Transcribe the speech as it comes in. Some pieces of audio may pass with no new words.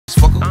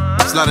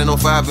Sliding on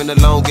 5 in the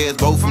long ass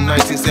boat from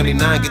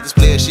 1979. Get this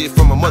player shit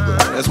from my mother.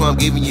 That's why I'm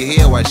giving you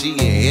hell while she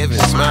in heaven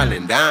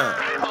smiling down.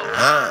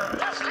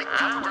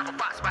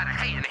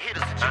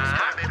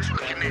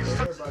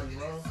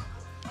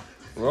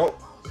 Well,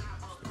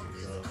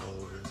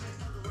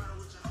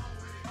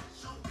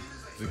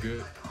 is it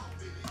good?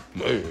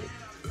 Man,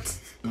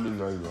 it's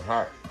not even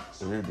hot.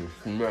 And it be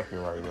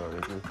smacking right now,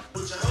 nigga.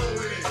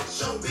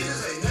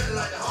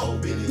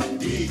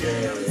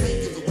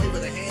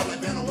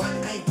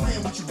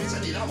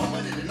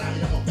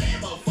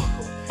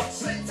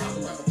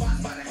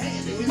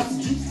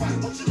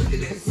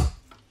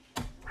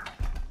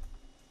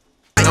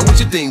 Now what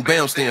you think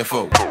BAM stand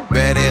for?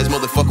 Badass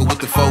motherfucker with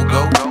the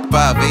FOGO.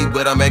 5'8",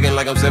 but I'm acting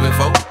like I'm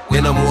 7'4".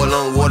 And I'm more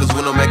along waters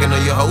when I'm acting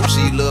on your hoe.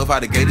 She love how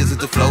the gators at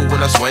the flow.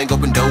 When I swing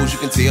open doors, you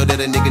can tell that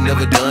a nigga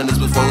never done this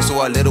before. So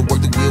I let her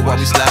work the wheel while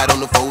we slide on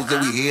the foes.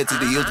 Then we head to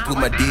the hills to put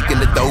my dick in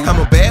the throat. I'm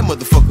a bad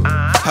motherfucker.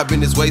 I've been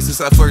this way since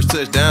I first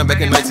touched down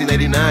back in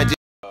 1989.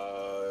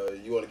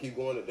 You wanna keep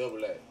going or double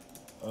that?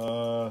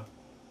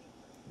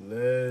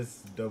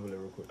 Let's double it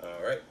real quick.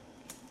 Alright.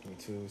 Give me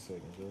 2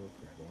 seconds real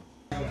quick.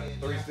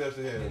 3 steps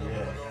ahead.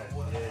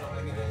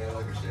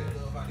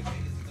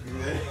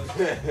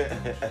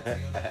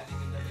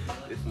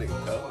 This nigga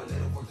cold.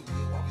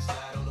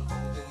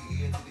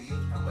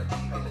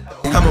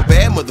 I'm a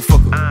bad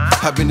motherfucker.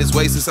 I've been this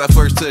way since I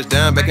first touched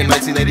down back in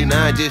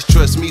 1989. Just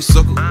trust me,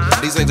 sucker.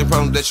 These ain't the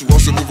problems that you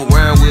want to move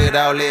around with.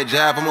 All that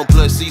jive, I'm on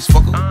plus seats,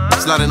 fucker.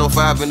 Sliding on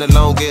 5 in the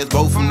long ass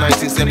boat from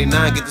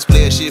 1979. Get this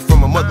player shit from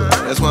my mother.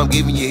 That's why I'm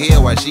giving you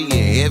hell while she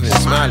in heaven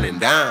smiling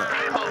down.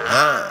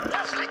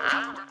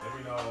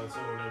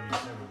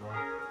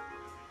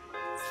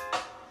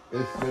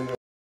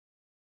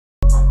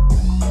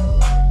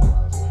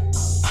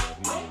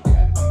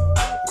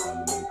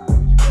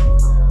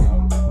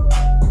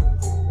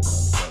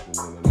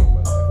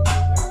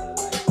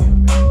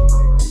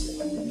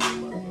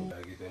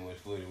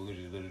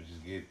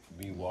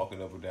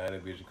 Walking up and down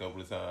that bitch a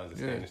couple of times and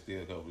standing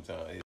still a couple of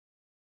times.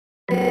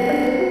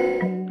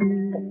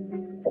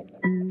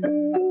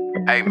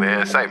 Hey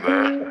man, say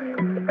man.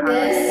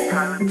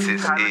 This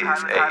is a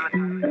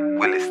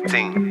Willis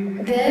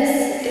team.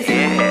 This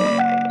is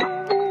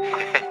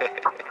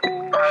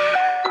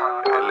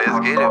let's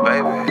get it,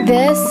 baby.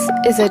 This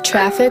is a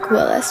Traffic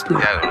Willis. Y'all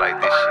gonna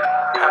like this shit.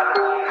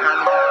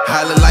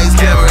 Holla lights,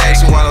 camera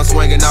action while I'm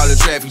swinging all the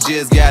traffic.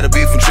 Just gotta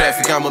be from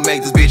traffic. I'ma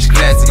make this bitch a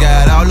classic.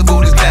 Got all the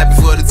booties clapping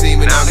for the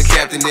team, and I'm the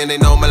captain. Then they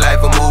know my life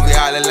a movie.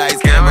 Holla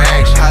lights, camera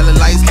action. Holla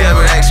lights,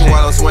 camera action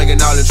while I'm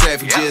swinging all the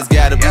traffic. Just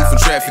gotta be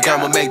from traffic.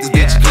 I'ma make this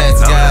bitch a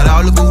classic. Got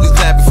all the booties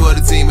clapping for the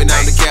team, and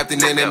I'm the captain.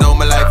 Then they know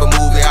my life a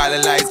movie. Holla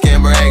lights,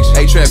 camera action.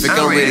 Hey traffic,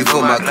 I'm ready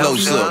for my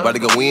close up. About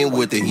to go in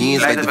with the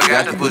hens like they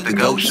forgot to put the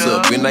goats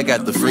up. And I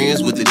got the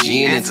friends with the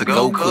gin and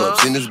to-go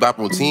cups. In this bop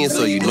on 10,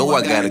 so you know I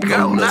gotta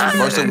go nuts.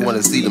 But first I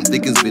wanna see them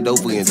thickens bit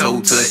over and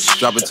toe touch.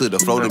 Drop it to the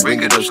floor to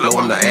bring it up slow.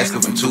 I'm not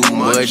asking for too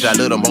much. I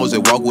love them hoes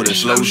that walk with a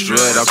slow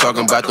strut. I'm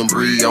talking about them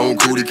on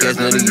cootie cats,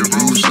 none of you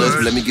useless.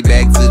 But let me get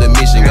back to the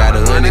mission. Got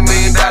 $100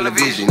 million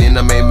vision, and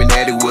I'm aiming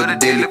at it with a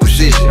deadly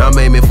precision. I'm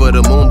aiming for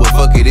the moon, but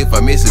fuck it if I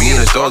miss it. Me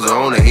and the stars are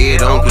on the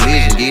head-on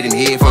collision. Getting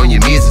head from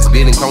your missus,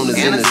 spinning corners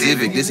in the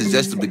Civic. This is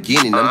just the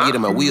beginning. I'm getting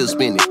my wheels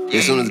spinning.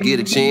 As soon as I get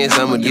a chance,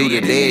 I'ma do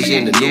your dash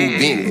in the new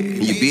Bentley.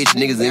 And you bitch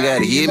niggas ain't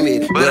gotta hear me,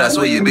 but I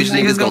swear you bitch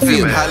niggas gon'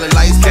 feel me. Holla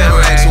lights,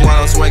 camera action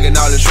while I'm swinging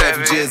all the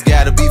traffic. Just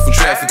gotta be from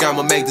traffic.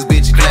 I'ma make this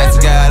bitch a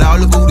classic. Got all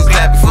the booties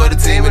clapping for the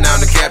team, and I'm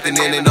the captain.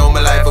 And they know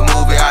my life a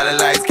movie. Holla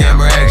lights,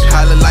 camera action.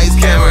 Holla lights,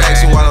 camera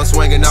action while I'm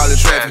swinging all the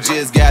traffic.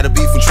 Just gotta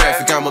be from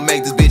traffic. I'ma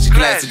make this bitch a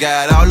classic.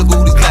 Got all the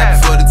booties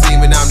clapping for the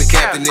team, and I'm the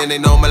captain. And they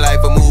know my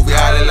life a movie.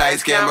 Holla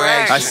lights, camera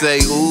action. I say,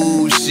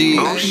 ooh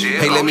shit.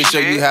 Hey, let me show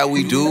you how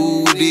we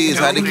do this.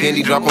 How the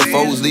candy drop on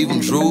foes, leave them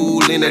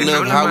drooling. And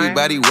look how we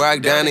body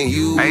rock down in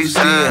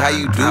Houston. How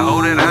you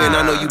do? And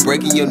I know you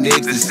breaking your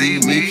necks to see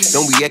me.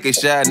 Don't be acting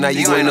shy, now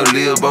you ain't no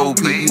Lil Bo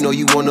Peep. You know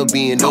you wanna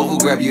be in over,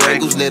 grab your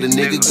ankles, let a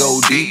nigga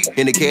go deep.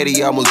 And the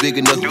caddy almost big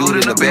enough to do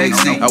it in the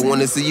backseat. I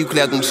wanna see you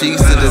clap them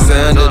cheeks to the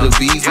sound of the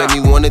beats. Make me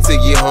wanna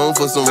take you home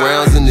for some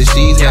rounds in the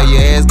sheets. How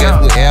your ass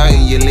got me out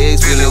and your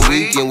legs feeling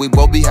weak. And we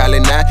both be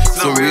hollering out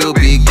some real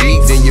big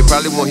geeks. And you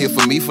probably won't hear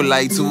from me for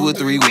like 2 or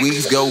 3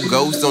 weeks. Go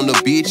ghost on the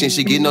bitch and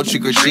she get no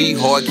trick or treat.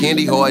 Hard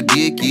candy, hard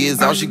dick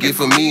is all she get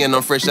from me. And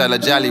I'm fresh out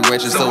of Jolly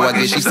Rancher, so I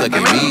guess she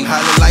sucking me.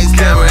 Holla lights,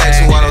 camera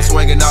action while I'm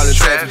swinging all the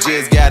traffic.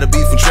 Just gotta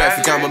be from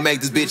traffic. I'ma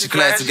make this bitch a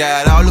classic.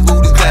 Got all the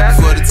booties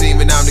clapping for the team,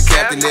 and I'm the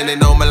captain. And they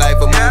know my life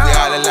a movie.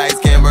 Holla lights,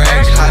 camera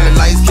action. Holla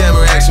lights,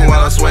 camera action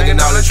while I'm swinging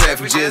all the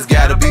traffic. Just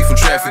gotta be from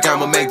traffic.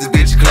 I'ma make this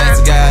bitch a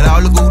classic. Got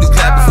all the booties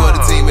clapping for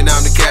the team, and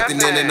I'm the captain.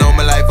 And they know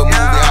my life a movie.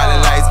 Holla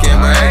lights,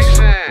 camera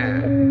action.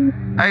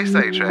 Hey,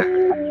 say traffic.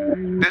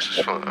 This is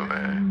fun,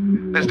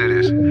 man. Let's do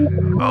this.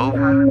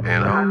 Over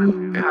and over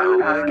and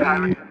over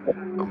again.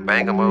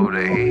 Bang them over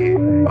the head.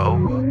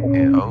 Over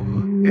and over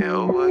and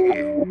over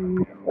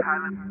again.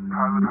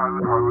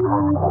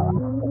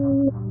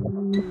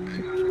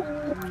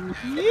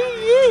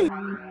 Yeah.